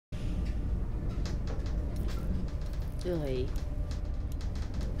Ugh.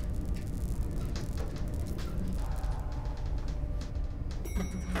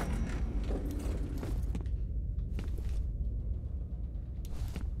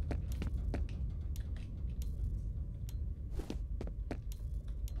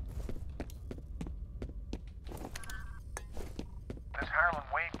 This Harlan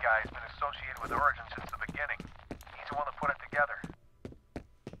Wade guy has been associated with Origin since the beginning. He's the one that put it together.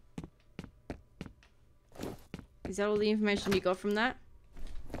 Is that all the information you got from that?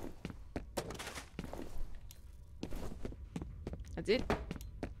 That's it?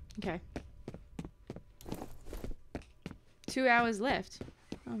 Okay. 2 hours left.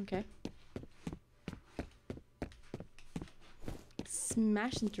 Oh, okay.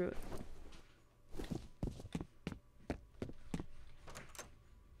 Smashing through it.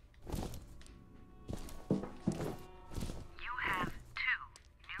 You have 2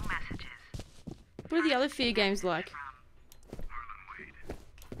 new messages. What are the other Fear games like? Harlan Wade.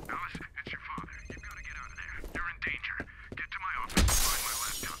 Alice, it's your father. You've got to get out of there. You're in danger. Get to my office and find my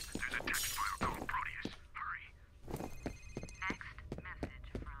laptop. There's a text file called Proteus. Hurry. Next message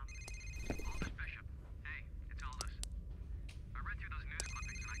from Aldous Bishop. Hey, it's Aldous. I read through those news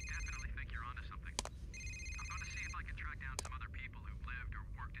clippings and I definitely think you're onto something. I'm going to see if I can track down some other people who lived or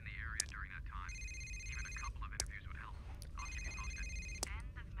worked in the area during that time. Even a couple of interviews would help. I'll keep you posted.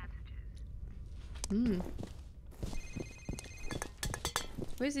 end of messages. Hmm.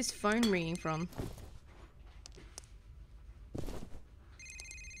 Where's this phone ringing from?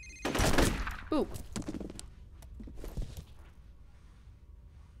 Ooh.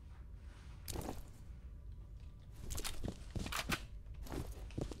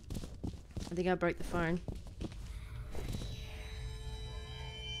 I think I broke the phone.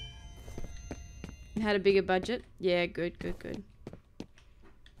 It had a bigger budget? Yeah, good, good, good.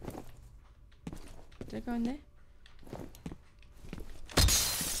 Did I go in there?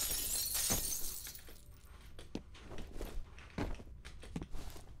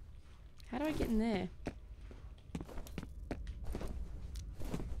 How do I get in there?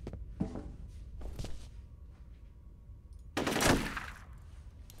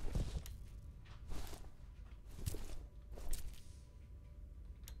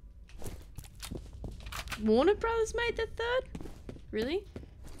 Warner Brothers made the third? Really?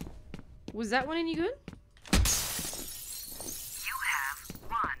 Was that one any good? You have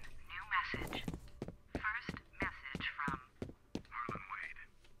 1 new message. First message from Harlan Wade.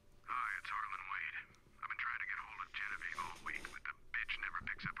 Hi, it's Harlan Wade. I've been trying to get a hold of Genevieve all week, but the bitch never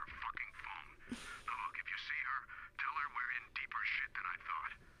picks up her fucking phone. Now look, if you see her, tell her we're in deeper shit than I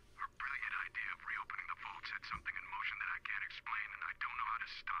thought. Her brilliant idea of reopening the vault set something in motion that I can't explain, and I don't know how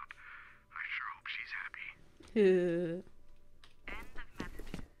to stop. I sure hope she's happy. end of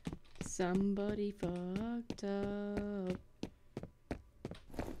messages. Somebody fucked up.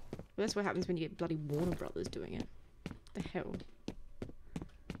 Well, that's what happens when you get bloody Warner Brothers doing it. The hell?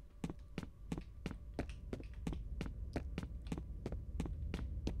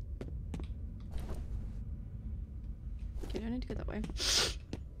 Okay, do I need to go that way?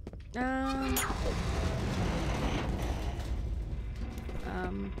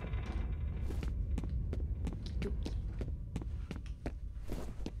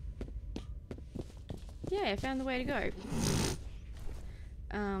 Yeah, I found the way to go.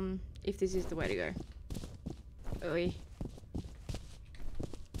 If this is the way to go. Oi.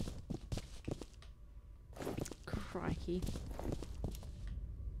 Crikey.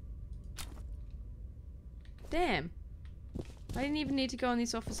 Damn. I didn't even need to go in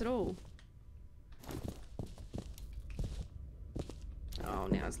this office at all. Oh,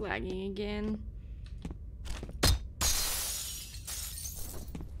 now it's lagging again.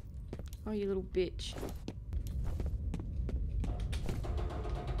 Oh, you little bitch.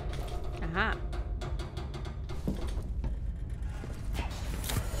 Aha.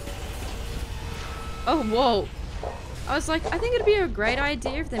 Oh, whoa. I was like, I think it'd be a great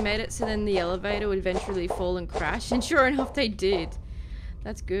idea if they made it so then the elevator would eventually fall and crash. And sure enough, they did.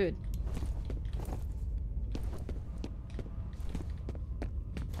 That's good.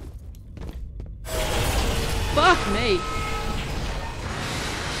 Fuck me.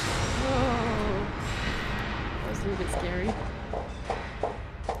 Whoa. That was a little bit scary.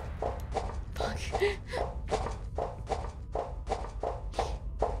 Fuck.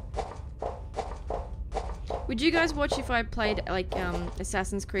 Would you guys watch if I played like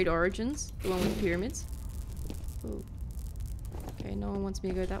Assassin's Creed Origins, the one with the pyramids? Ooh. Okay, no one wants me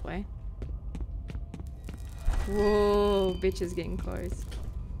to go that way. Whoa, bitch is getting close.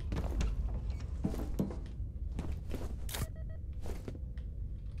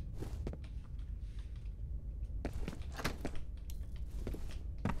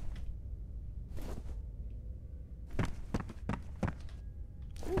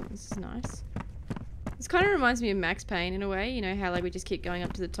 This is nice. This kind of reminds me of Max Payne in a way. You know how like we just keep going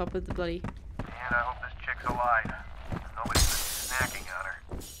up to the top of the bloody... And I hope this chick's alive. Nobody's been snacking on her.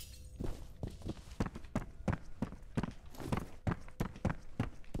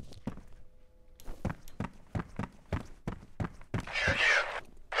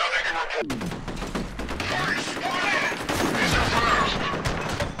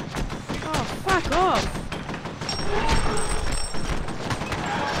 Oh, fuck off!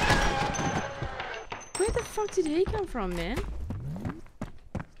 Where the fuck did he come from, man?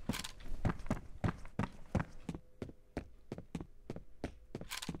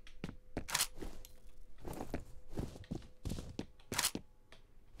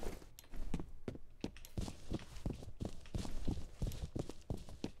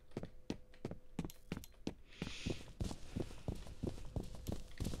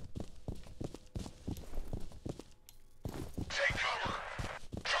 Take cover!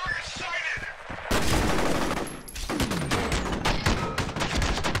 Target sighted!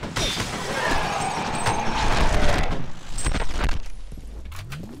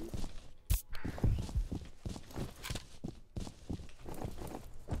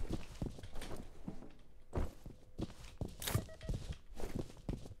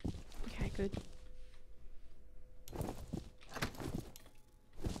 Okay, good.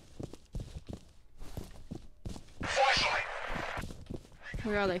 Flashlight!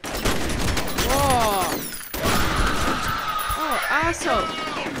 Where are they? Whoa! Oh, asshole!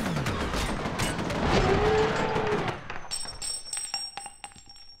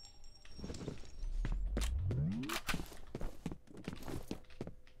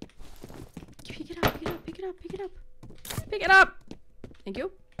 Pick it up, pick it up, pick it up, pick it up. Pick it up! Thank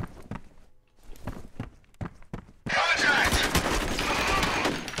you. Contact!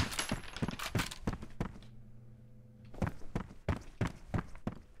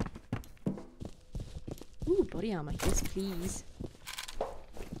 Ooh, body armor. Yes, please.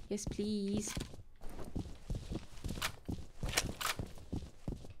 Yes, please.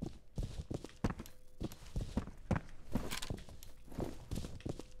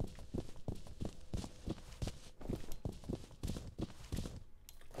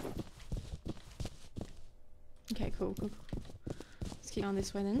 Okay, cool, cool, cool. Let's keep on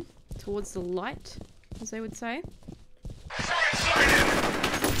this way then. Towards the light, as they would say. Target sighted!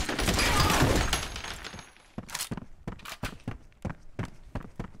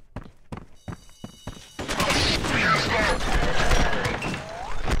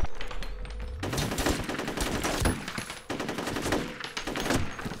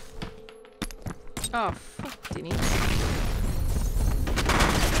 Oh, fuck, didn't he?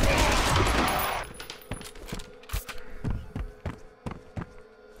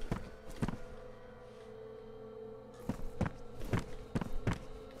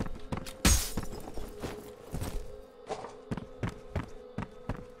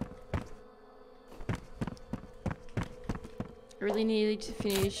 I really needed to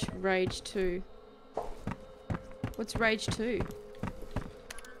finish Rage 2. What's Rage 2?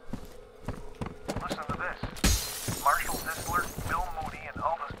 Listen to this. Marshall Disler, Bill Moody, and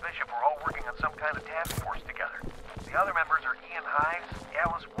Aldous Bishop are all working on some kind of task force together. The other members are Ian Hives,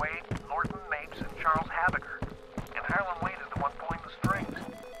 Alice Wade, Norton Mapes, and Charles Haviger. And Harlan Wade is the one pulling the strings.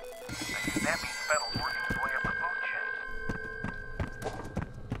 I guess that means Fettle's working his way up the food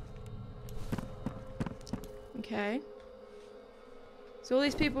chain. Okay. So all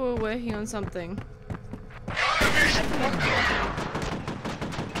these people were working on something.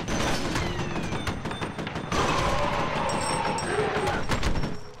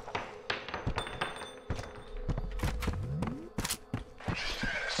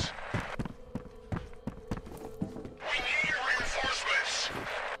 Status. We need your reinforcements.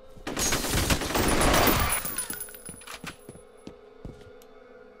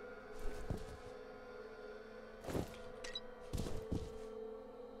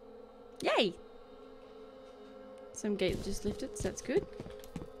 Yay! Some gate just lifted, so that's good.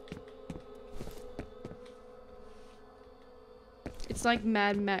 It's like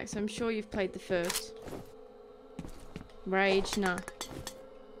Mad Max. I'm sure you've played the first. Rage, nah.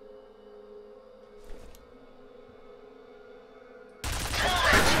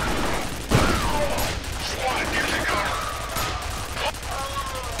 Squad, get to cover.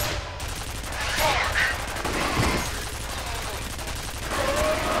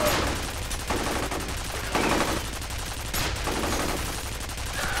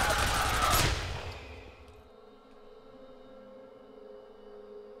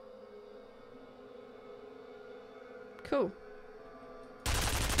 Cool.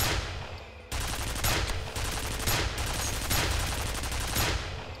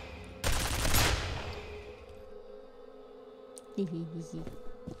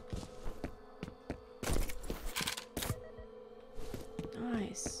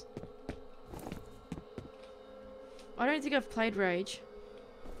 Nice. I don't think I've played Rage.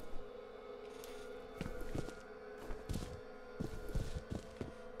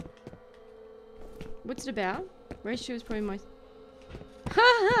 What's it about? Rage 2 is probably my...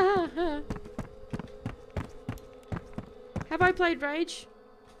 Have I played Rage?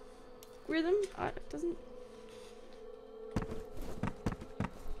 Rhythm? It doesn't...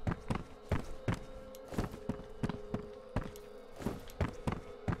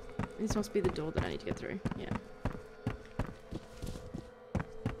 This must be the door that I need to get through. Yeah.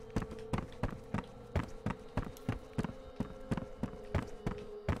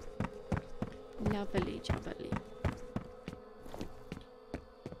 Lovely, jubbly.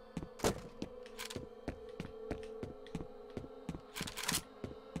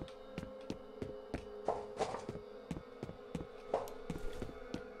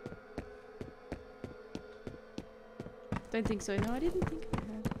 Don't think so. No, I didn't think I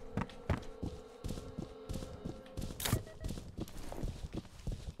had.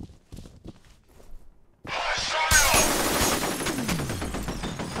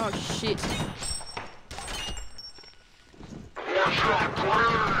 Oh shit.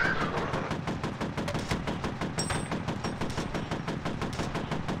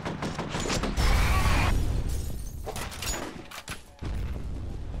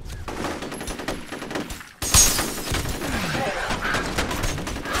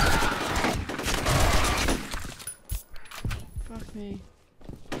 Fuck me.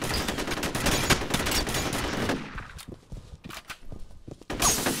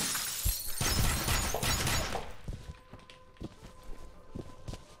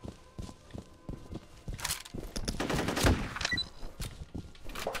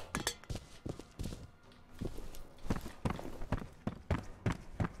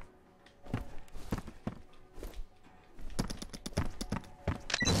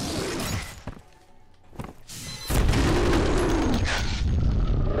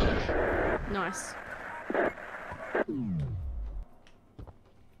 Nice.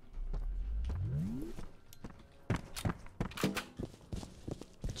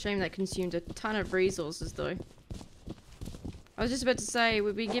 Shame that consumed a ton of resources though. I was just about to say,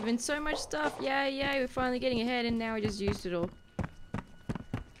 we've been given so much stuff. Yay, yay, we're finally getting ahead and now we just used it all.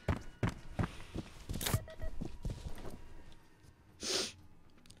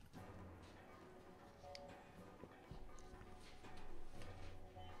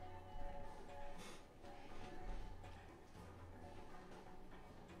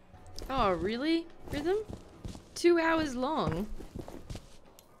 Oh, really? Rhythm? 2 hours long?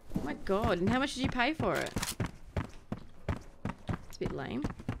 Oh my god, and how much did you pay for it? It's a bit lame.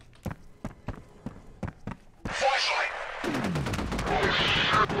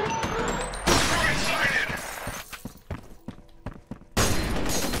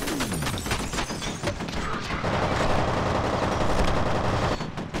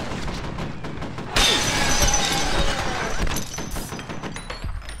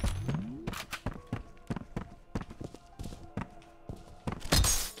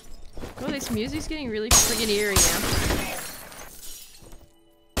 Oh, this music's getting really friggin' eerie now.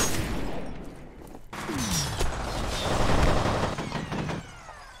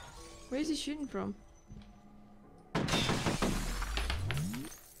 Where's he shooting from?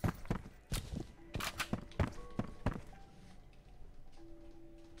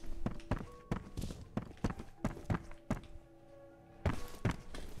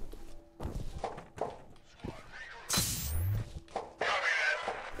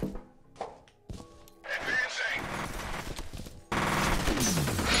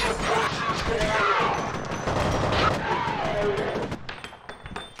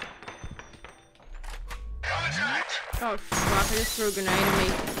 Oh fuck, I just threw a grenade at me.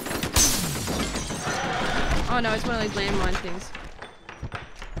 Oh no, it's one of those landmine things.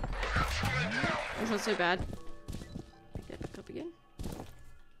 It's not so bad. Pick that back up again.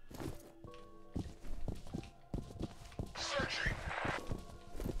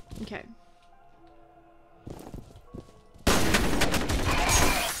 Okay.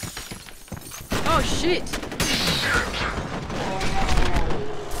 Oh shit!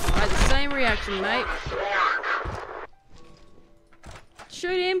 Alright, the same reaction, mate.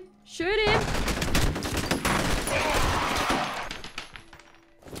 Shoot him! Shoot him!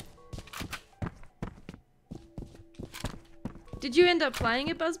 Did you end up playing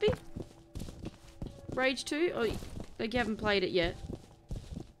it, Busby? Rage 2? Or like you haven't played it yet?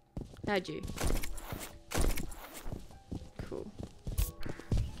 Had you? Cool.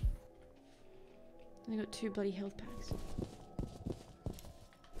 I got 2 bloody health packs.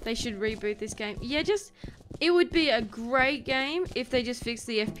 They should reboot this game. Yeah, just... It would be a great game if they just fixed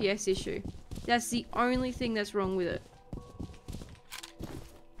the FPS issue. That's the only thing that's wrong with it.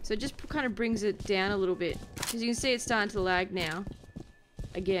 So it just kind of brings it down a little bit. Because you can see it's starting to lag now.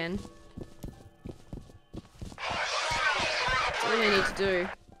 Again. That's all we need to do.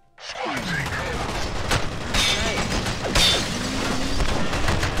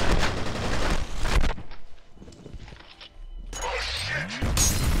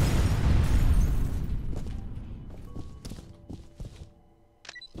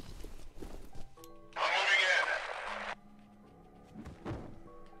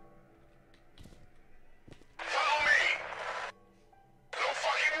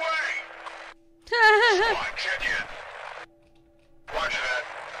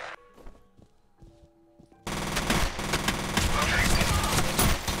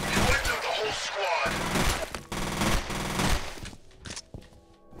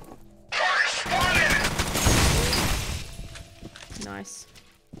 Nice.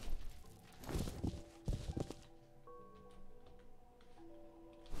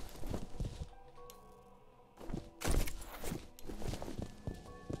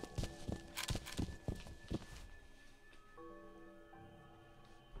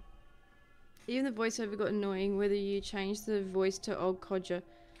 Even the voiceover got annoying, whether you change the voice to old codger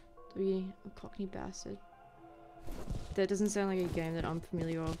or you a cockney bastard. That doesn't sound like a game that I'm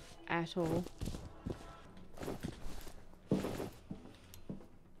familiar of at all.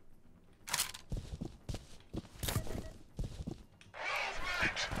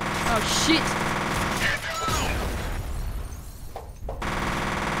 Oh shit!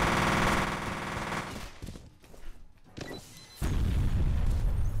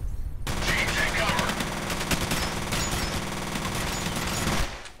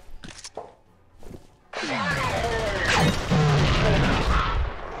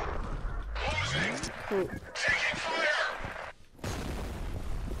 Cool.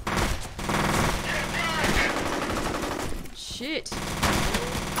 Shit.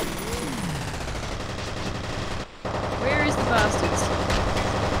 Where is the bastards?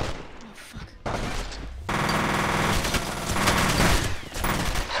 Oh fuck.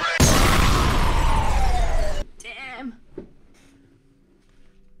 Damn.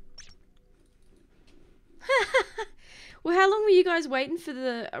 Well, how long were you guys waiting for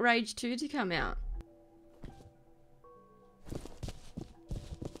the Rage 2 to come out?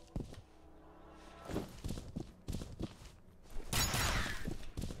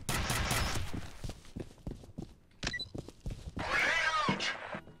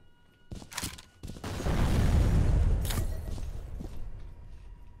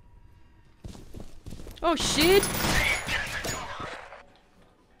 Oh shit!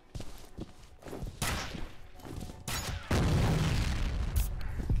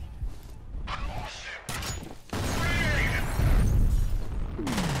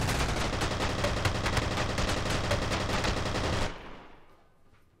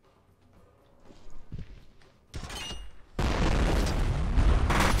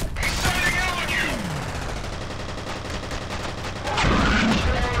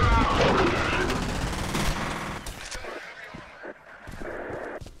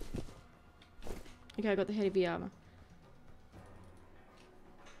 Okay, I got the heavy armor.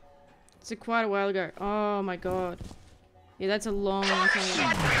 It's quite a while ago. Oh my god. Yeah, that's a long time ago.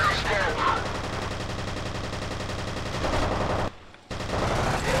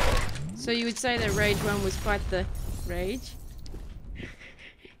 So you would say that Rage 1 was quite the rage?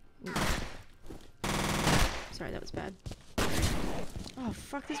 Sorry, that was bad. Oh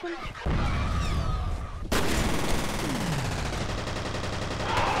fuck, this one.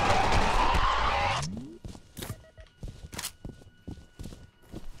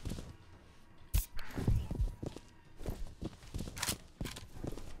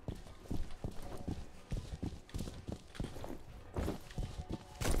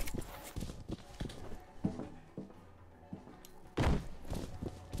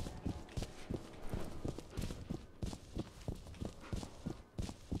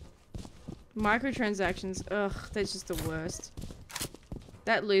 Microtransactions, ugh, that's just the worst.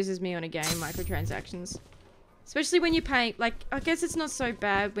 That loses me on a game, microtransactions. Especially when you pay, like, I guess it's not so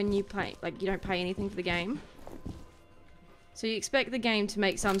bad when you pay, like, you don't pay anything for the game. So you expect the game to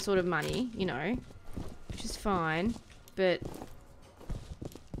make some sort of money, you know, which is fine, but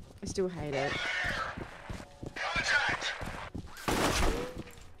I still hate it.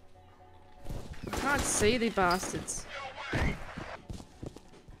 I can't see the bastards.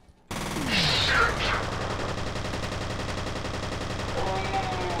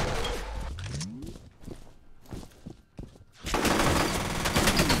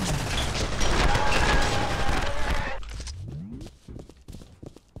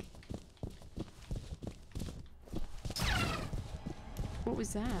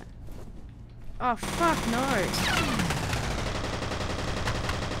 is that? Oh, fuck no.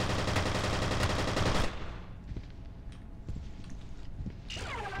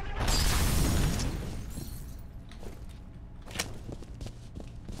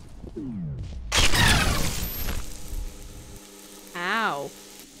 Ow.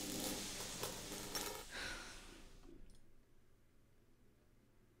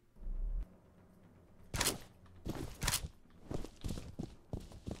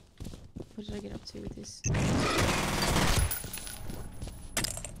 What did I get up to with this? Oh,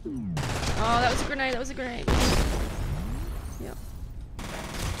 that was a grenade, that was a grenade. Yep.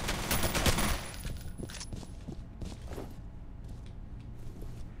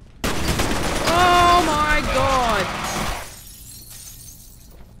 Oh my god!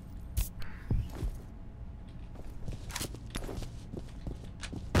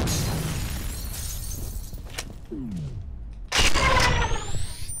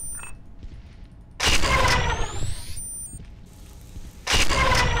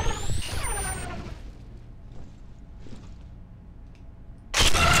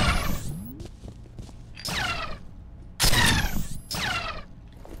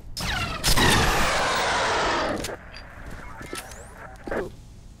 Cool.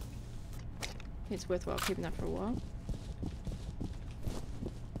 It's worthwhile keeping that for a while.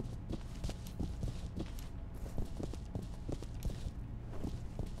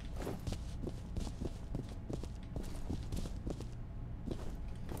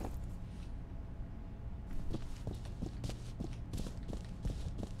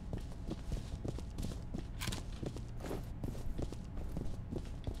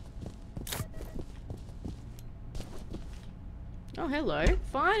 Oh, hello.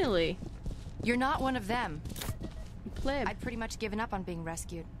 Finally. You're not one of them. Pleb. I'd pretty much given up on being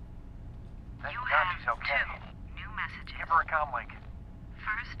rescued. Thank You God have she's okay. 2 new messages. Give her a comm link.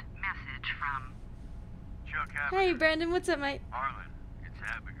 First message from Chuck Hey, Brandon, what's up, mate? Harlan, it's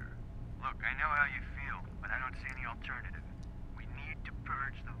Abigail. Look, I know how you feel, but I don't see any alternative. We need to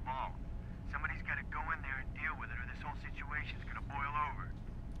purge the vault. Somebody's got to go in there and deal with it, or this whole situation's gonna boil over.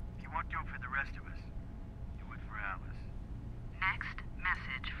 If you won't do it for the rest of us, do it for Alice. next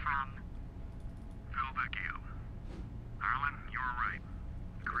message from Phil Vecchio. Harlan, you were right.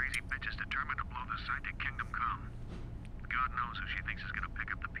 The crazy bitch is determined to blow the site to Kingdom Come. God knows who she thinks is gonna pick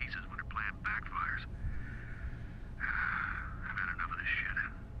up the pieces when her plan backfires. I've had enough of this shit.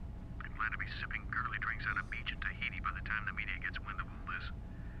 I plan to be sipping girly drinks on a beach in Tahiti by the time the media gets wind of all this.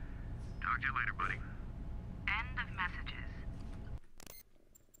 Talk to you later, buddy. end of messages.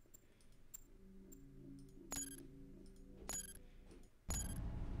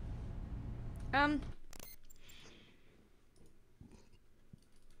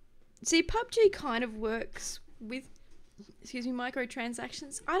 See, PUBG kind of works with, excuse me,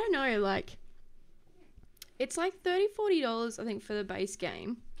 microtransactions. I don't know, like, it's like $30-$40, I think, for the base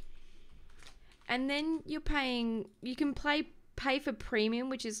game. And then you're paying, you can pay for premium,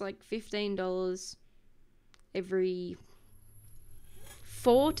 which is like $15 every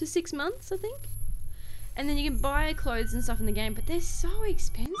 4 to 6 months, I think. And then you can buy clothes and stuff in the game, but they're so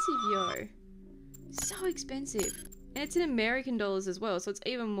expensive, yo. So expensive. And it's in American dollars as well, so it's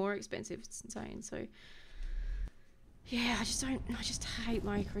even more expensive. It's insane. So, yeah, I just hate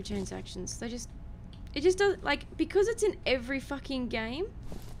microtransactions. It just does, like, because it's in every fucking game,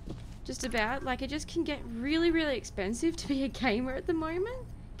 just about, like, it just can get really, really expensive to be a gamer at the moment.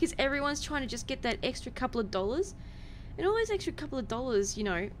 Because everyone's trying to just get that extra couple of dollars. And all those extra couple of dollars, you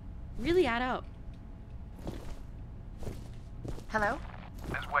know, really add up. Hello?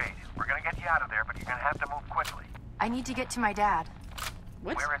 Ms. Wade, we're gonna get you out of there, but you're gonna have to move quickly. I need to get to my dad.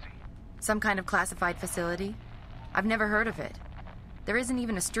 What? Where is he? Some kind of classified facility. I've never heard of it. There isn't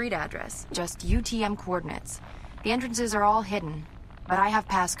even a street address, just UTM coordinates. The entrances are all hidden, but I have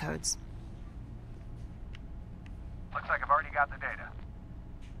passcodes. Looks like I've already got the data.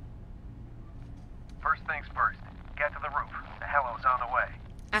 First things first, get to the roof. The hello's on the way.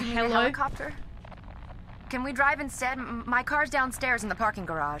 You need a Hello? helicopter? Can we drive instead? My car's downstairs in the parking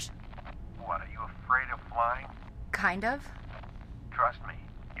garage. What, are you afraid of flying? Kind of. Trust me,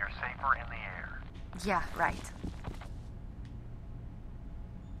 you're safer in the air. Yeah, right.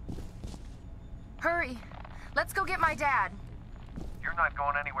 Hurry! Let's go get my dad. You're not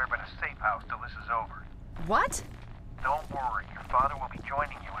going anywhere but a safe house till this is over. What? Don't worry, your father will be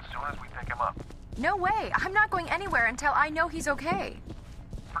joining you as soon as we pick him up. No way! I'm not going anywhere until I know he's okay.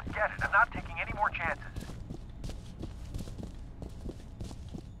 Forget it, I'm not taking any more chances.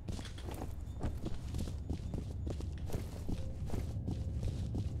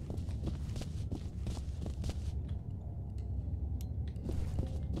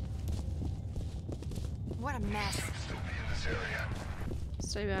 mess. Still be in this area.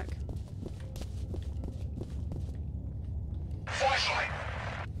 Stay back. Flashlight!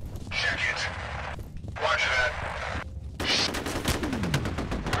 Check it! Roger that.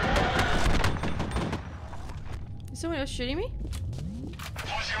 Is someone else shooting me?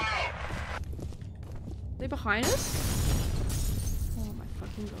 Plus you out! They behind us? Oh my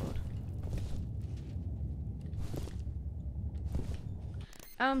fucking god.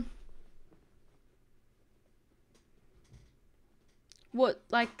 What,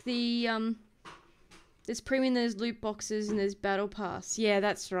 like the, there's premium, there's loot boxes, and there's battle pass. Yeah,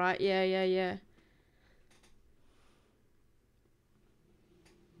 that's right. Yeah.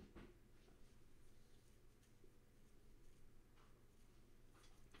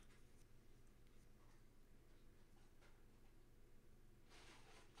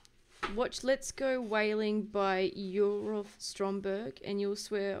 Watch Let's Go Whaling by Yurov Stromberg and you'll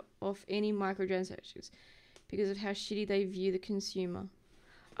swear off any microtransactions because of how shitty they view the consumer.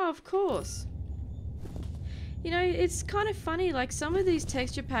 Oh, of course. You know, it's kind of funny, like some of these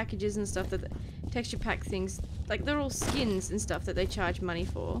texture packages and stuff that texture pack things, like they're all skins and stuff that they charge money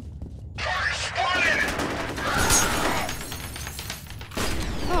for.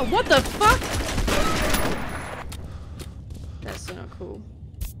 Oh, what the fuck? That's so not cool.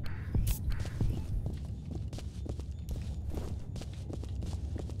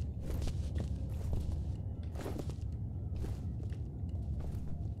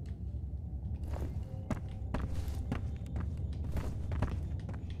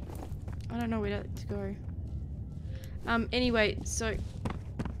 I don't know where to go. Anyway, so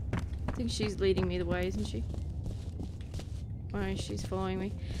I think she's leading me the way, isn't she? Oh, she's following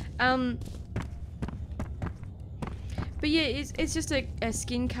me. But yeah, it's just a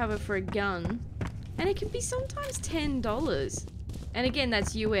skin cover for a gun, and it can be sometimes $10. And again,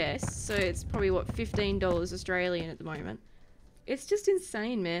 that's US, so it's probably what, $15 Australian at the moment. It's just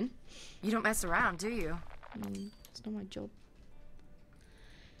insane, man. You don't mess around, do you? It's not my job.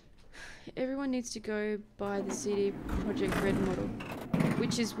 Everyone needs to go buy the CD Projekt Red model.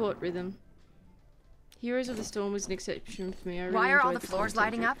 Which is what, Rhythm? Heroes of the Storm was an exception for me. I really Why are all the enjoyed floors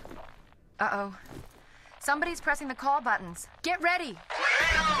content lighting up? Uh-oh. Somebody's pressing the call buttons. Get ready!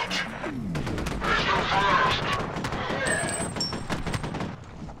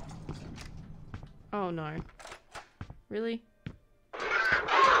 Oh no. Really?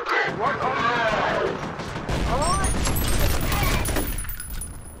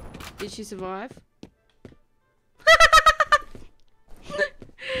 Did she survive?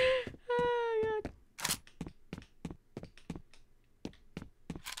 Oh god.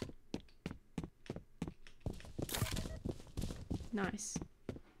 Nice.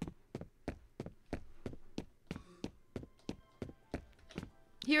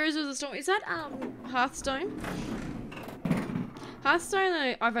 Heroes of the Storm. Is that Hearthstone?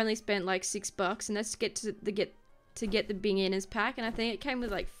 Hearthstone I've only spent like $6 and that's to get the beginners pack, and I think it came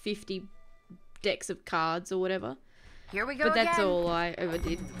with like 50 decks of cards or whatever. Here we go But that's again. all I ever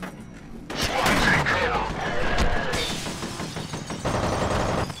did.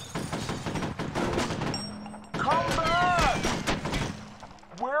 Come back!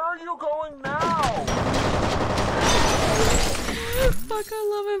 Where are you going now? Fuck, I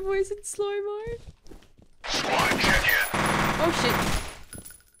love her voice in slow-mo. Squad, check in. Oh shit.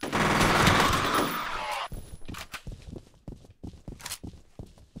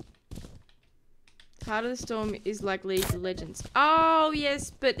 Heart of the Storm is like League of Legends. Oh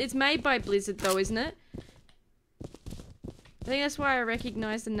yes, but it's made by Blizzard though, isn't it? I think that's why I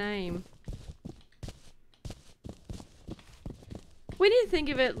recognize the name. When you think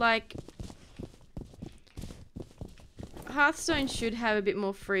of it, like Hearthstone should have a bit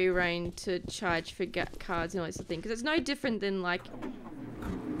more free reign to charge for cards and all this sort of thing, because it's no different than like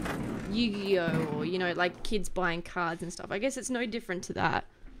Yu-Gi-Oh or, you know, like kids buying cards and stuff. I guess it's no different to that.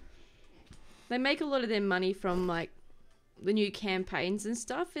 They make a lot of their money from like the new campaigns and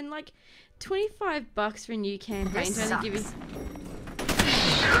stuff, and like $25 for a new campaign to only give you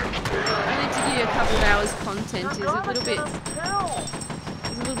a couple of hours content is a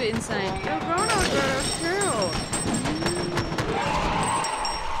little bit insane. You're gonna get us killed.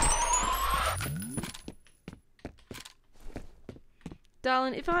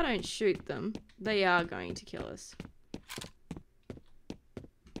 Darling, if I don't shoot them, they are going to kill us.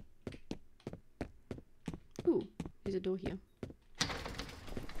 Ooh, there's a door here.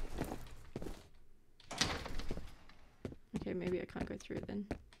 Okay, maybe I can't go through it then.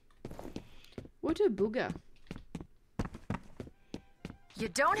 What a booger. You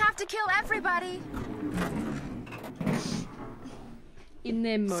don't have to kill everybody. In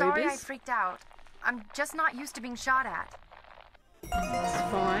their modus. Sorry I freaked out. I'm just not used to being shot at. It's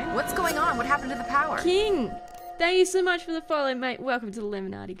fine. What's going on? What happened to the power? King! Thank you so much for the follow, mate. Welcome to the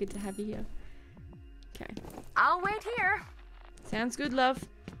Lemonade. Good to have you here. Okay. I'll wait here. Sounds good, love.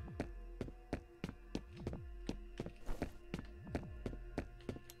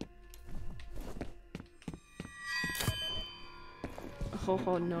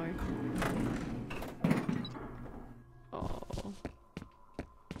 Oh no. Oh.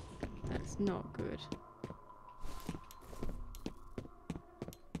 That's not good.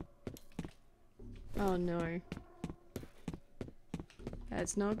 Oh no.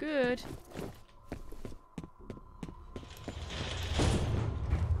 That's not good.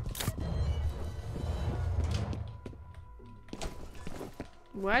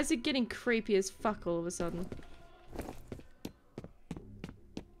 Why is it getting creepy as fuck all of a sudden?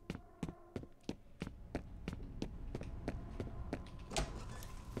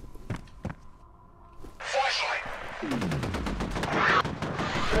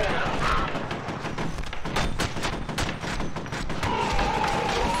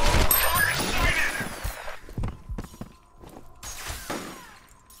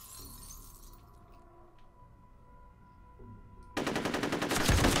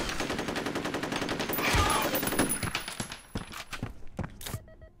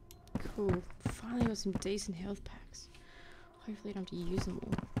 Cool. Finally got some decent health packs. Hopefully I don't have to use them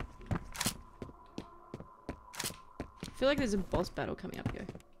all. I feel like there's a boss battle coming up here.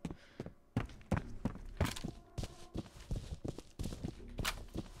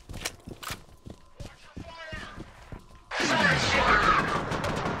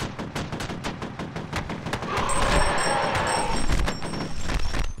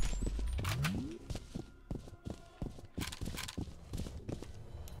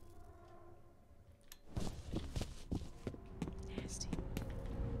 Nasty.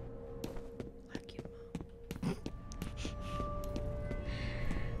 Like your mom.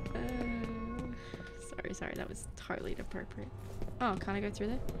 Sorry, that was totally inappropriate. Oh, can't I go through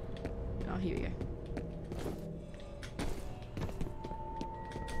there? Oh, here we go.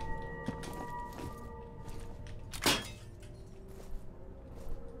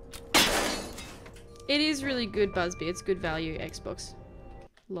 It is really good, Busby. It's good value, Xbox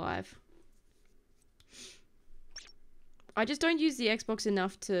Live. I just don't use the Xbox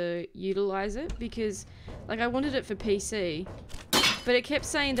enough to utilize it because, like, I wanted it for PC, but it kept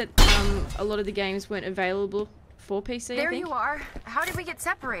saying that a lot of the games weren't available for PC. There you are. How did we get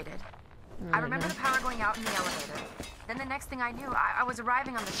separated? I remember know. the power going out in the elevator. Then the next thing I knew, I was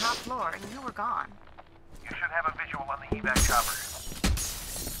arriving on the top floor and you were gone. You should have a visual on the evac cover.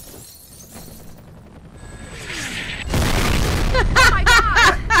 Oh my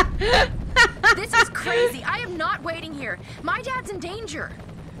god! This is crazy. I am not waiting here. My dad's in danger.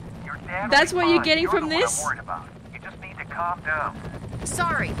 Your dad That's will be what you're fine. getting You're from the one this? I'm worried about. You just need to calm down.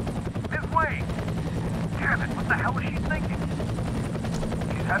 Sorry. This way! Damn it, what the hell is she thinking?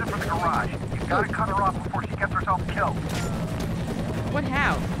 She's headed for the garage. You've got to cut her off before she gets herself killed. What?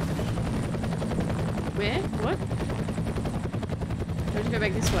 How? Where? What? Do I have to go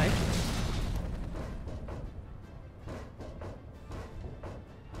back this way?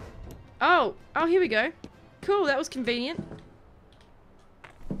 Oh! Oh, here we go. Cool, that was convenient.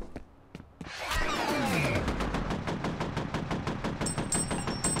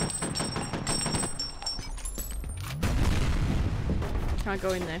 Can't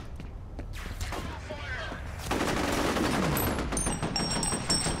go in there.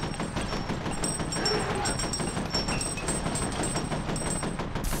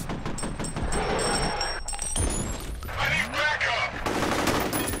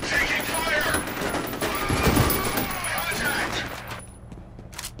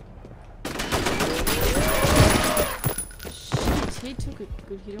 Shit, he took a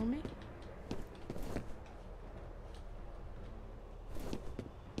good hit on me.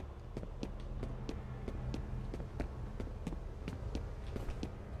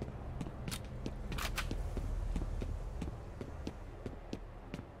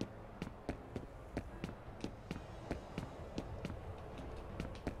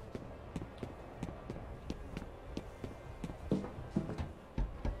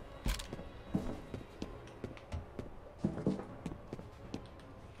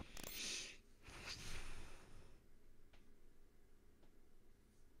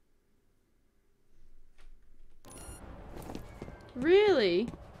 Really?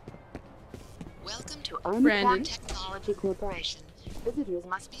 Welcome to Brandon. Armacam Technology Corporation. Visitors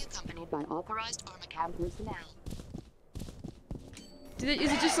must be accompanied by authorized Armacam personnel.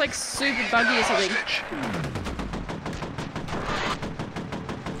 Is it just like super buggy or something?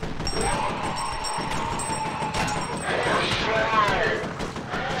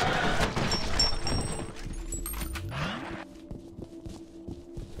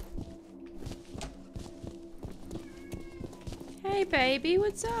 Hey baby,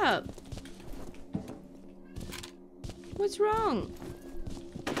 what's up? What's wrong?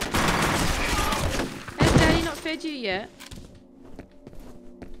 Has Daddy not fed you yet?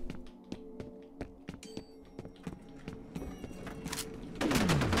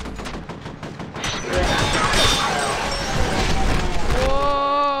 Whoa!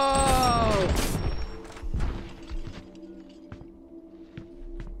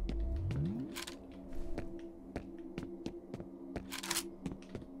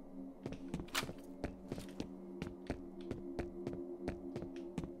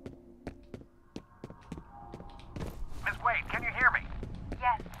 Miss Wade, can you hear me?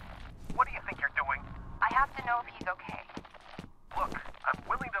 Yes, What do you think you're doing? I have to know if he's okay. Look, I'm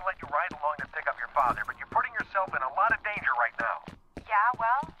willing to let you ride along to pick up your father, but you're putting yourself in a lot of danger right now. Yeah,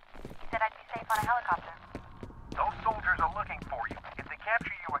 well, he said I'd be safe on a helicopter. Those soldiers are looking for you. If they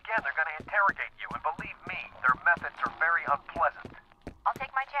capture you again, they're going to interrogate you, and believe me, their methods are very unpleasant. I'll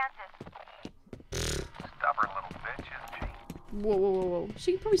take my chances. Stubborn little bitch, isn't she? Whoa, whoa, whoa, whoa.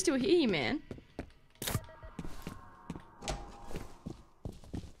 She can probably still hear you, man.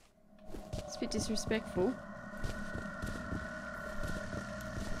 It's a bit disrespectful.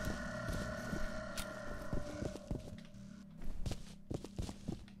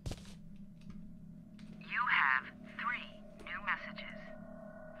 You have 3 new messages.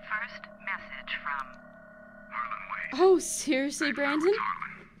 First message from Harlan Wade. Oh, seriously, Brandon?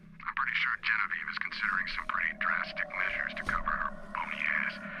 Harlan. I'm pretty sure Genevieve is considering some pretty drastic measures to cover her bony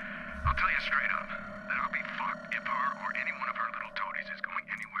ass. I'll tell you straight up that I'll be fucked if her or any one of her little toadies is going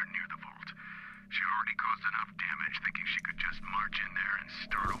anywhere near the vault. She already caused enough damage thinking she could just march in there and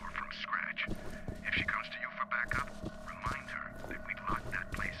start over from scratch. If she comes to you for backup, remind her that we locked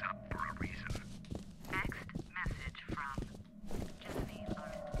that place up for a reason. next message from Genevieve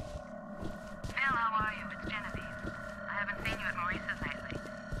Aristide. Phil, how are you? It's Genevieve. I haven't seen you at Maurice's lately.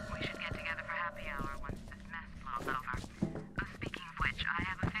 We should get together for happy hour once this mess blows over. Speaking of which, I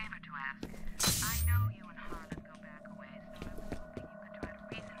have a favor to ask. I know you and Harlan go back a ways, so I was hoping you could try to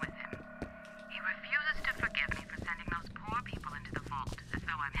reason with him. He refuses to forgive me for sending those poor people into the vault, as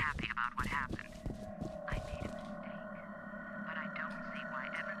though I'm happy about what happened. I made a mistake, but I don't see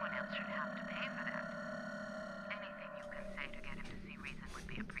why everyone else should have to pay for that. Anything you can say to get him to see reason would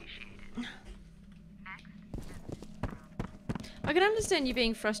be appreciated. Next message from I can understand you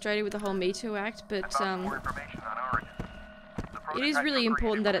being frustrated with the whole Me Too act, but More information on Oregon. The it is really prototype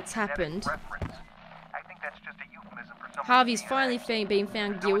important that created it's with genetic happened. reference. I think that's just a euphemism for something. Harvey's finally being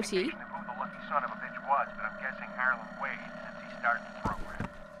found There's no guilty. indication of who the lucky son of a bitch was, but I'm guessing Harlan Wade since he started the program.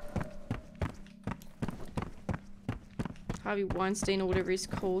 Harvey Weinstein or whatever he's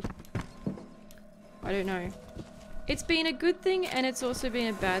called. I don't know. It's been a good thing and it's also been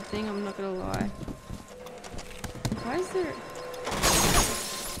a bad thing, I'm not gonna lie. Why is there...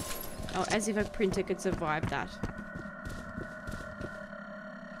 Oh, as if a printer could survive that.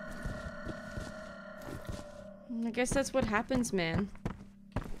 I guess that's what happens, man.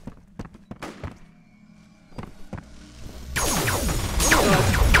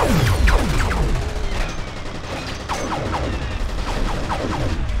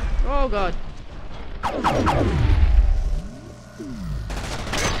 Oh god.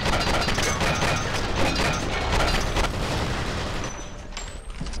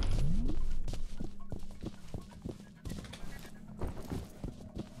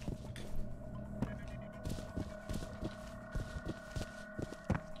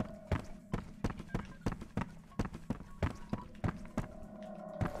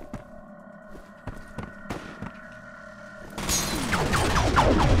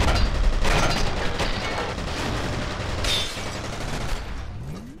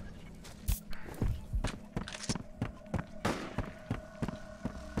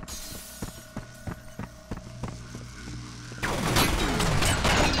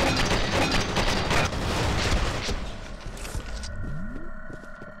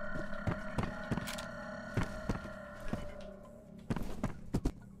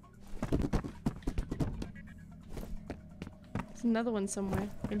 There's another one somewhere.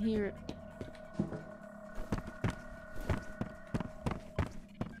 I can hear it.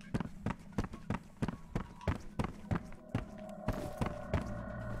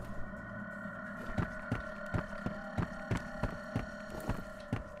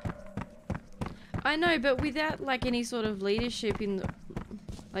 I know, but without like any sort of leadership in,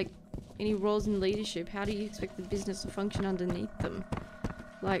 like, any roles in leadership, how do you expect the business to function underneath them?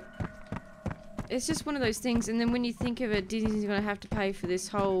 Like, It's just one of those things, and then when you think of it, Disney's gonna have to pay for this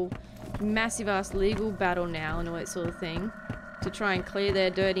whole massive ass legal battle now and all that sort of thing to try and clear their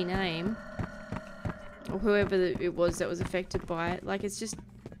dirty name, or whoever it was that was affected by it. Like, it's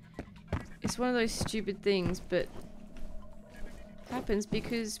one of those stupid things, but happens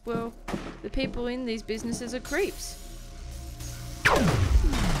because, well, the people in these businesses are creeps.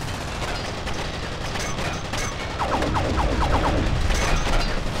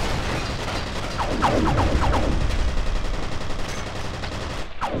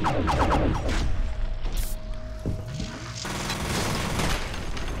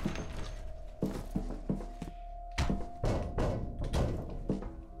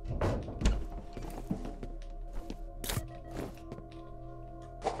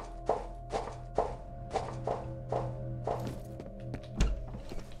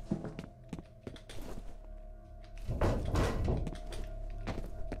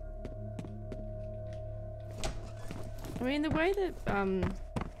 I mean, the way that, oh,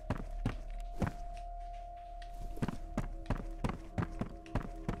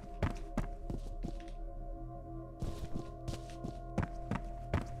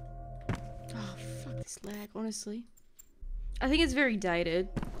 fuck this lag, honestly. I think it's very dated.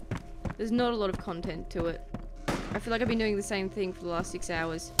 There's not a lot of content to it. I feel like I've been doing the same thing for the last 6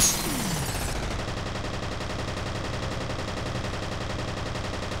 hours.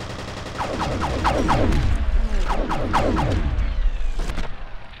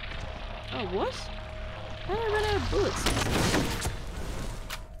 Oh, what? How did I run out of bullets?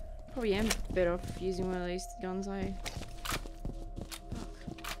 Probably am better off using one of these guns. Fuck.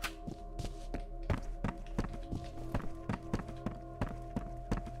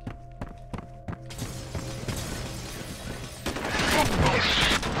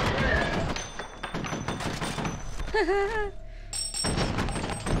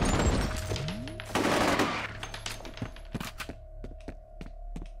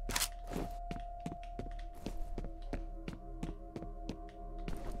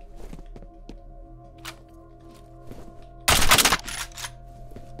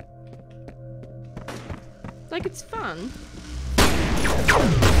 Like, it's fun.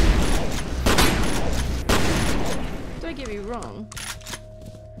 Don't get me wrong.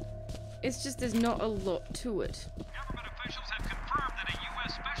 It's just there's not a lot to it. Government officials have confirmed that a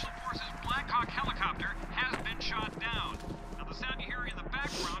U.S. Special Forces Black Hawk helicopter has been shot down. Now, the sound you hear in the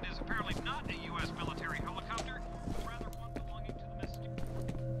background is apparently not a U.S. military helicopter, but rather one belonging to the mysterious...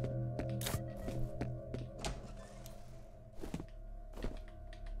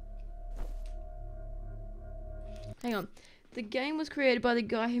 Hang on. The game was created by the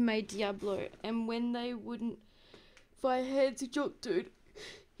guy who made Diablo, and when they wouldn't fire heads, jock dude,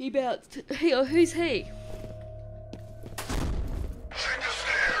 he bounced. Who's he? Take the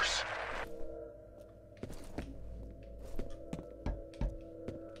stairs.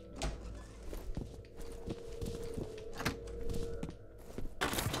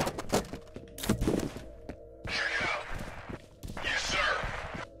 Check it out. Yes, sir.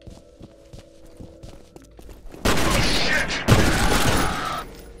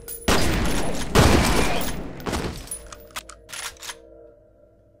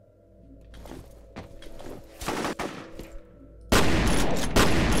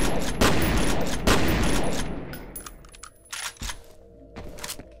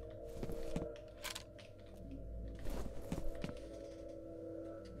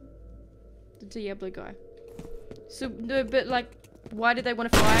 The Diablo guy. So, no, but like, why did they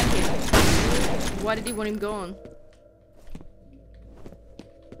want to fire him? Why did he want him gone?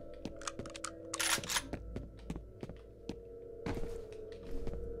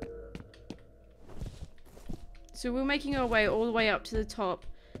 So we're making our way all the way up to the top,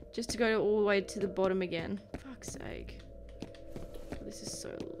 just to go all the way to the bottom again. Fuck's sake. This is so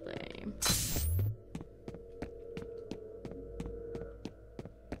lame.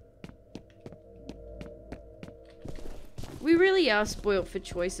 We really are spoilt for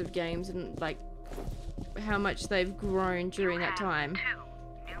choice of games and, like, how much they've grown during that time. 2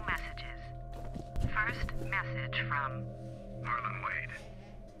 new messages. First message from Harlan Wade.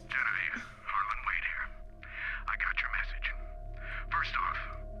 Genevieve, Harlan Wade here. I got your message. First off,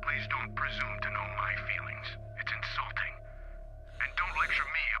 please don't presume to know my feelings. It's insulting. And don't lecture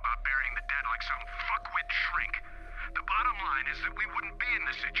me about burying the dead like some fuckwit shrink. The bottom line is that we wouldn't be in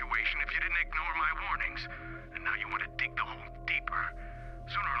this situation if you didn't ignore my warnings. And now you want to dig the hole deeper.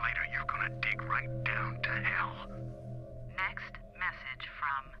 Sooner or later, you're gonna dig right down to hell. next message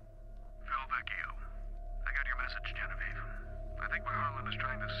from Phil Vecchio. I got your message, Genevieve. I think what Harlan is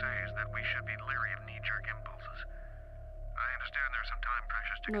trying to say is that we should be leery of knee-jerk impulses. understand there's some time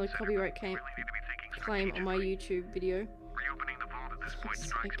pressures to Another consider, copyright but we really need to be thinking claim on my strategically. YouTube video. Reopening the vault at this point Fuck's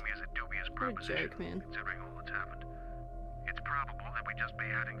strikes sake. me as a dubious What a proposition, joke, man. considering all that's happened. It's probable that we just be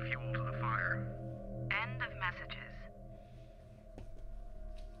adding fuel to the fire. End of messages.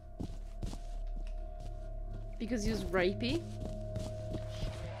 Because he was rapey?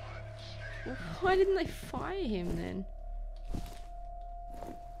 Well, why didn't they fire him then?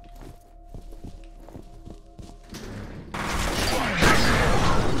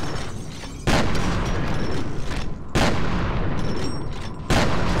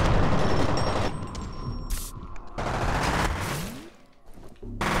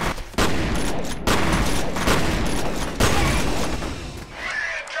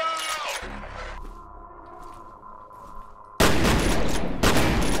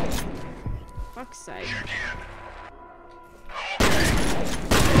 Fuck's sake.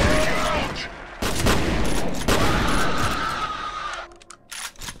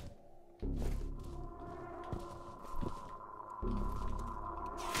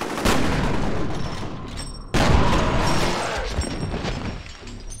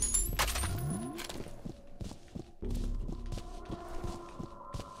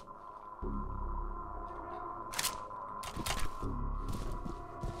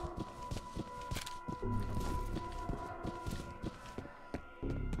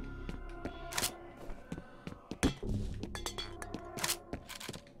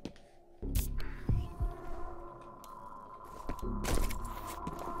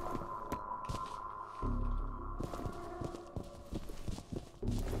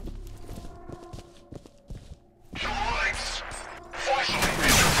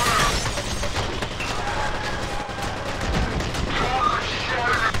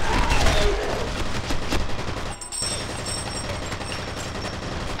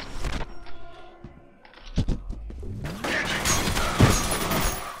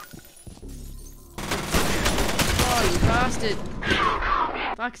 Bastard.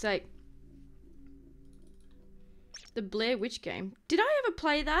 Fuck's sake. The Blair Witch game. Did I ever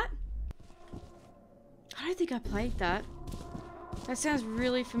play that? I don't think I played that. That sounds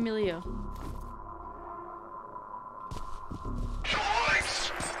really familiar.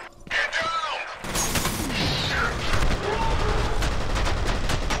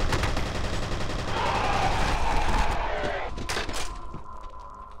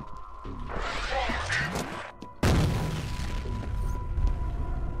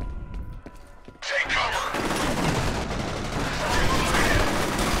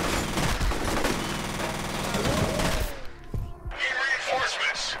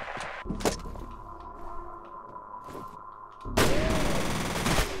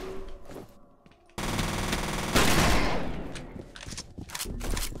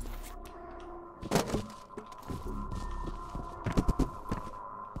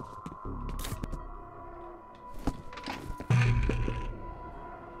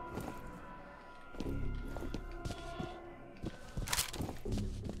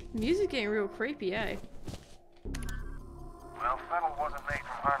 Music getting real creepy, eh? Well, Fennel wasn't made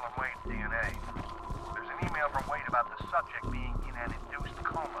from Harlan Wade's DNA. There's an email from Wade about the subject being in an induced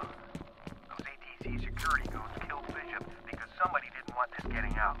coma. Those ATC security goons killed Bishop because somebody didn't want this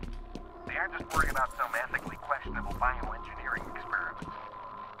getting out. They aren't just worried about some ethically questionable bioengineering experiment.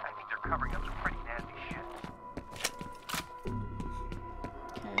 I think they're covering up some pretty nasty shit.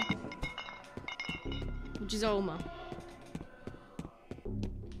 Okay. Which is Olma.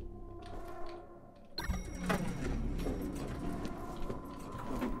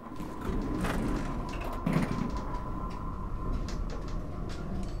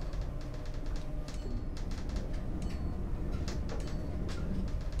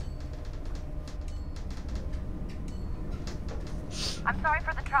 I'm sorry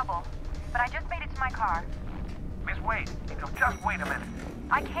for the trouble, but I just made it to my car. Miss Wade, just wait a minute.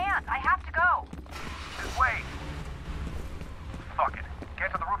 I can't. I have to go. Miss Wade! Fuck it.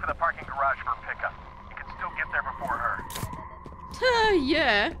 Get to the roof of the parking garage for a pickup. You can still get there before her.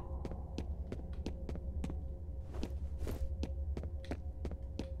 Yeah.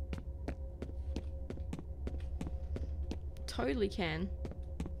 Totally can.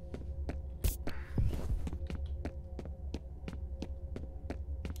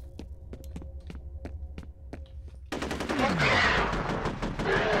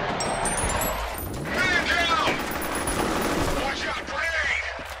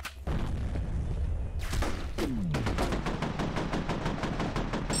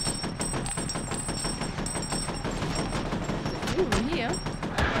 Ooh, in here.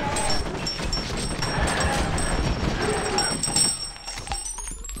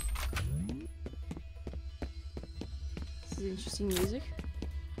 haunting music.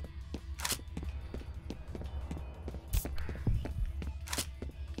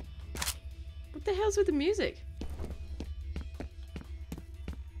 What the hell's with the music?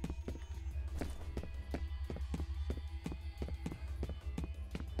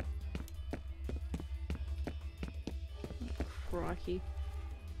 Crikey.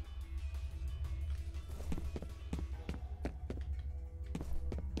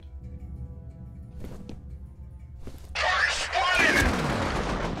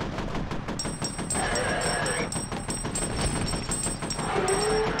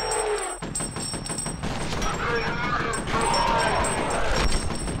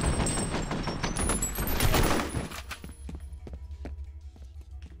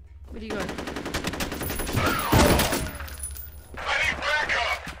 Where do you go?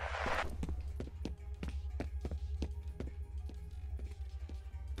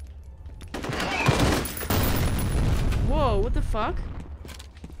 Whoa, what the fuck?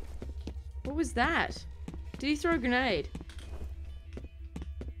 What was that? Did he throw a grenade?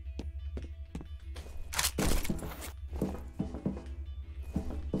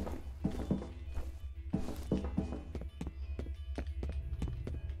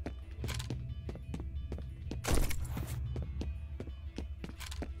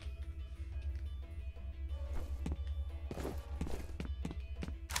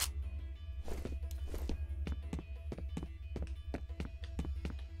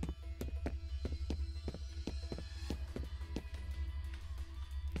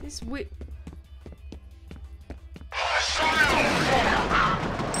 This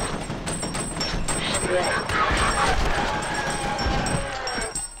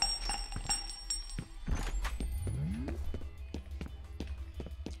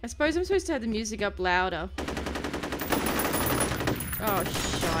I suppose I'm supposed to have the music up louder. Oh,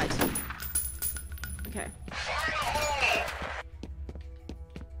 shite. Okay.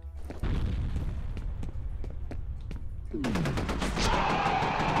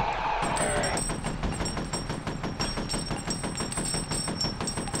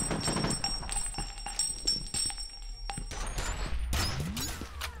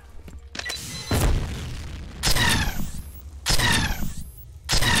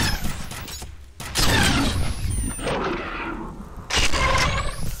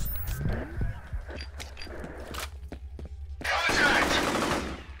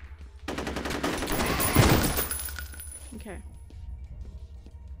 Okay.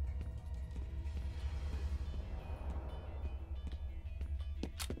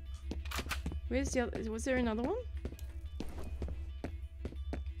 Where's the other? Was there another one?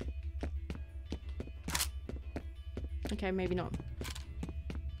 Okay, maybe not.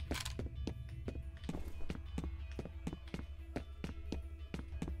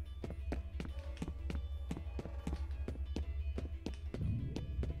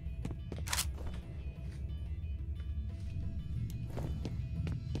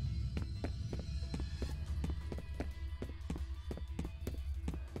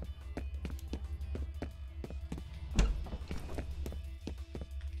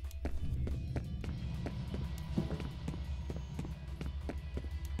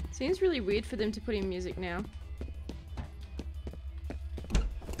 Seems really weird for them to put in music now.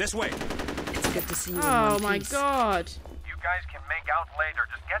 This way. It's good to see you in Oh one my piece. god. You guys can make out later.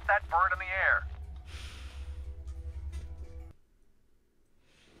 Just get that bird in the air.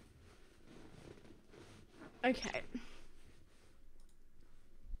 Okay.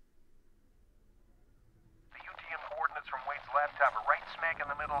 The UTM coordinates from Wade's laptop are right smack in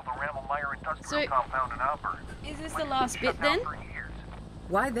the middle of the Rammelmeyer industrial So- compound in Auburn. Is this the last bit then? For years.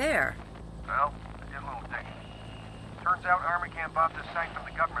 Why there? Well, I did a little digging. Turns out Armacam bought this site from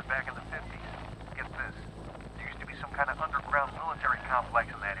the government back in the 50s. Get this. There used to be some kind of underground military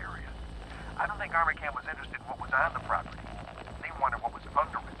complex in that area. I don't think Armacam was interested in what was on the property. They wanted what was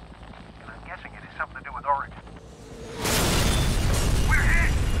under it. And I'm guessing it has something to do with Oregon. We're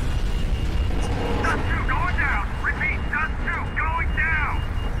hit! Dust 2 going down! Repeat, Dust 2 going down!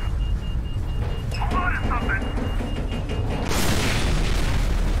 Hold on to something!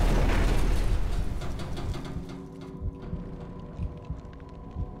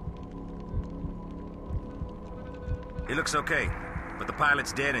 It looks okay, but the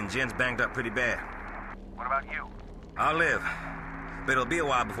pilot's dead and Jen's banged up pretty bad. What about you? I'll live, but it'll be a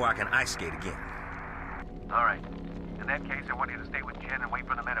while before I can ice skate again. All right. In that case, I want you to stay with Jen and wait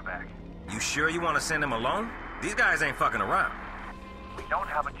for the medevac. You sure you want to send him alone? These guys ain't fucking around. We don't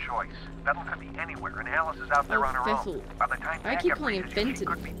have a choice. Bethel could be anywhere, and Alice is out there Oh, on her Bethel. own. By the time I keep calling him reaches you, she Fenton.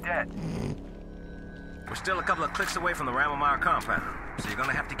 could be dead. We're still a couple of clicks away from the Rammelmeyer compound, so you're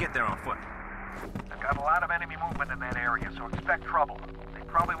gonna have to get there on foot. They've got a lot of enemy movement in that area, so expect trouble. They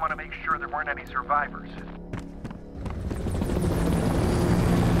probably want to make sure there weren't any survivors.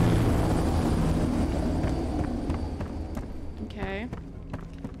 Okay.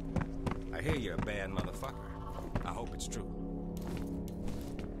 I hear you're a bad motherfucker. I hope it's true.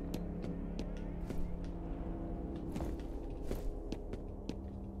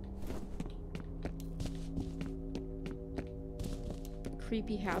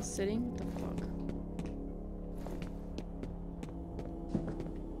 Creepy house setting. What the fuck?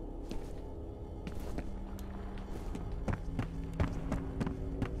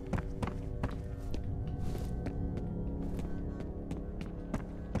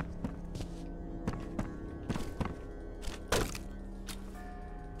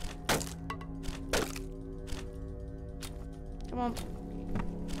 Come on.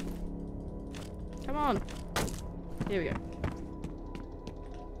 Come on. Here we go.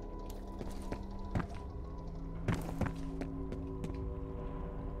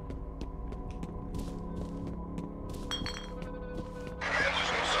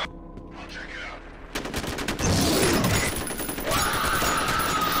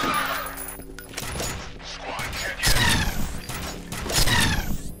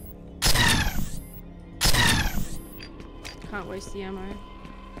 Can't waste the ammo.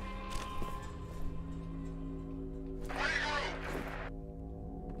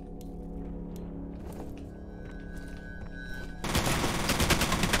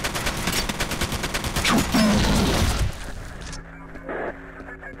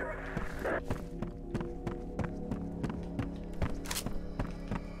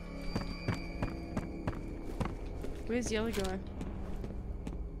 Where's the other guy?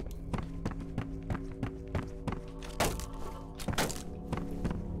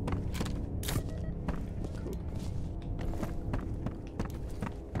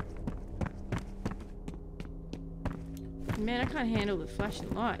 Man, I can't handle the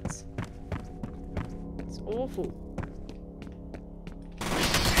flashing lights. It's awful.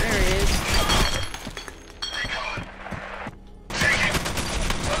 There he is.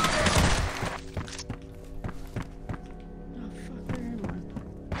 Oh fuck, where am I?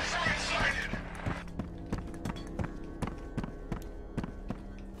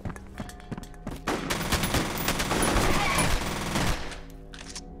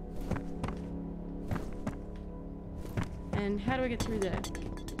 And how do I get through there?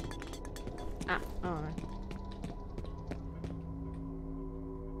 Ah, oh no.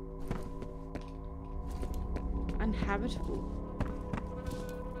 Uninhabitable.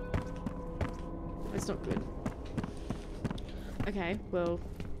 That's not good. Okay, well.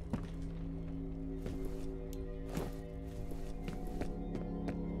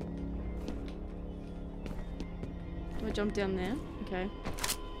 Do I jump down there? Okay.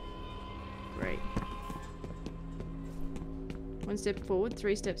 Great. 1 step forward,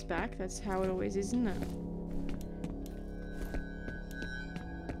 3 steps back. That's how it always is, isn't it?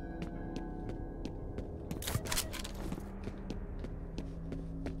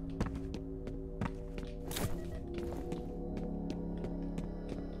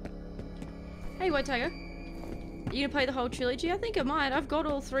 Hey, White Tiger. You gonna play the whole trilogy? I think I might. I've got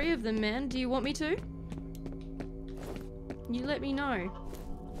all 3 of them, man. Do you want me to? You let me know.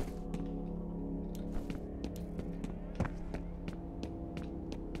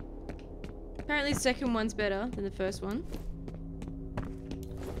 Apparently the second one's better than the first one.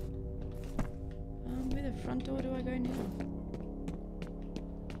 Where the front door do I go now?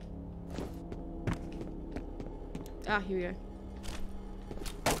 Ah, here we go.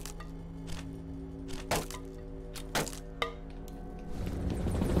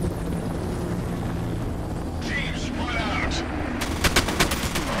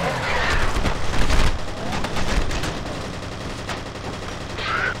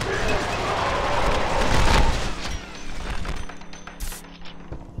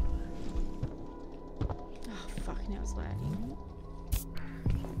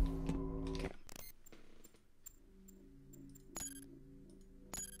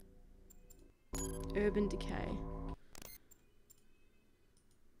 Urban decay.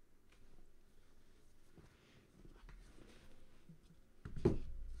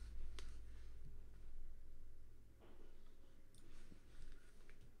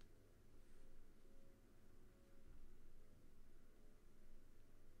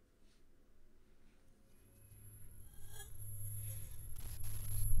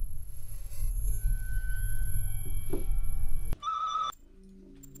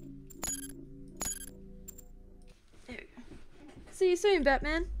 See you soon,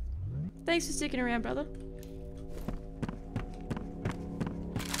 Batman. Thanks for sticking around, brother.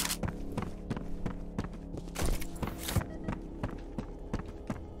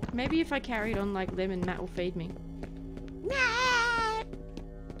 Maybe if I carried on like Lemon, Matt will feed me. Matt!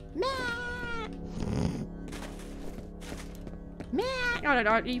 Matt! Matt! I don't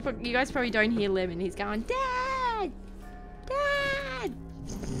know. You guys probably don't hear Lemon. He's going, Dad! Dad!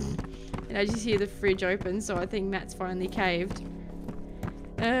 And I just hear the fridge open, so I think Matt's finally caved.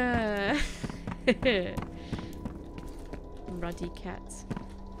 Ruddy cats.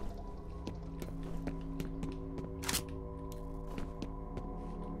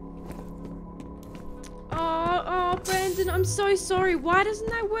 Oh, Brandon, I'm so sorry. Why doesn't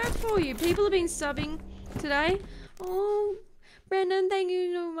that work for you? People have been subbing today. Oh, Brandon, thank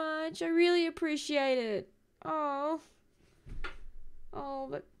you so much. I really appreciate it. Oh,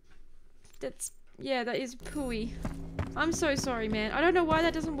 but that's, yeah, that is pooey. I'm so sorry, man. I don't know why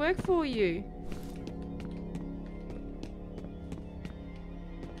that doesn't work for you.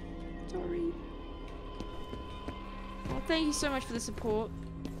 Sorry. Well, thank you so much for the support.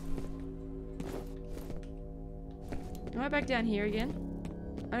 Am I back down here again?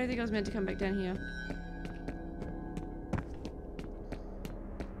 I don't think I was meant to come back down here.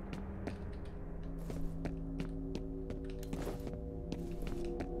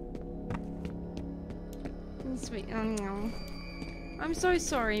 Sweet. I'm so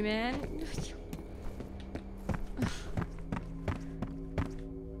sorry, man.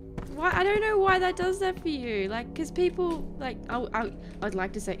 Why? I don't know why that does that for you. Like, because people, like, I'd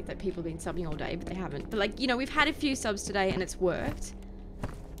like to say that people have been subbing all day, but they haven't. But, like, you know, we've had a few subs today and it's worked.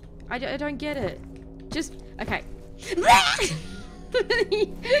 I don't get it. Just, okay.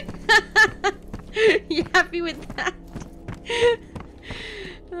 You happy with that?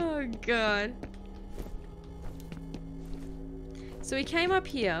 Oh, God. So we came up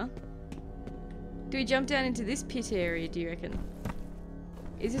here. Do we jump down into this pit area, do you reckon?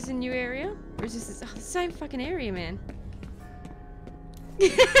 Is this a new area? Or is this the same fucking area, man?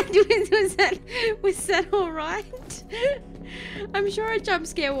 was that alright? I'm sure a jump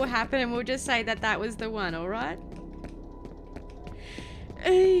scare will happen and we'll just say that that was the one, alright?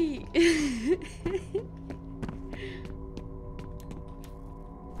 Hey.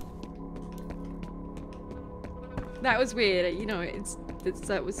 That was weird, you know,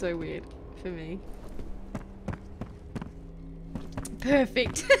 that was so weird for me.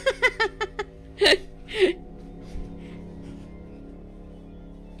 Perfect.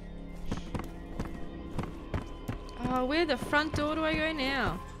 Oh, where the front door do I go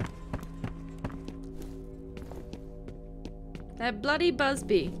now? That bloody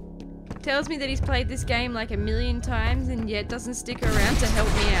Busby tells me that he's played this game like 1,000,000 times and yet doesn't stick around to help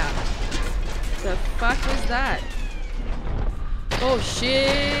me out. The fuck was that? Oh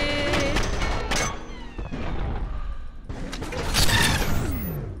shit!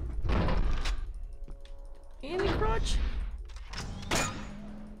 In the crotch.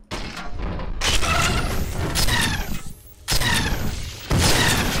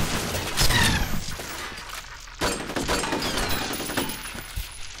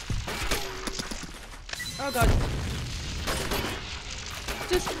 Oh god.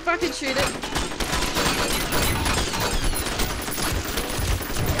 Just fucking shoot it.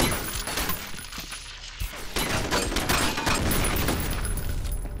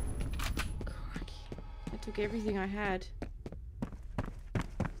 Everything I had.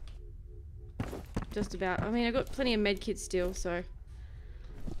 Just about. I mean, I got plenty of medkits still, so.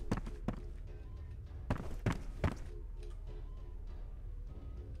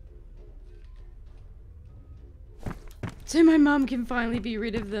 So my mum can finally be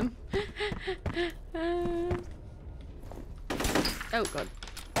rid of them. Oh god.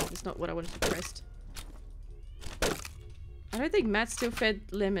 That's not what I wanted to press. I don't think Matt still fed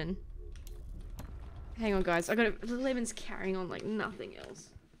Lemon. Hang on, guys. The Lemon's carrying on like nothing else.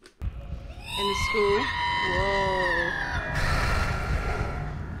 In the school. Whoa.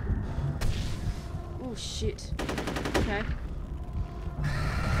 Oh, shit. Okay.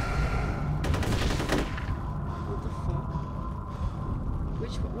 What the fuck?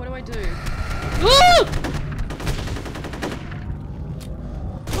 What do I do? Oh!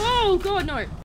 Oh, God, no.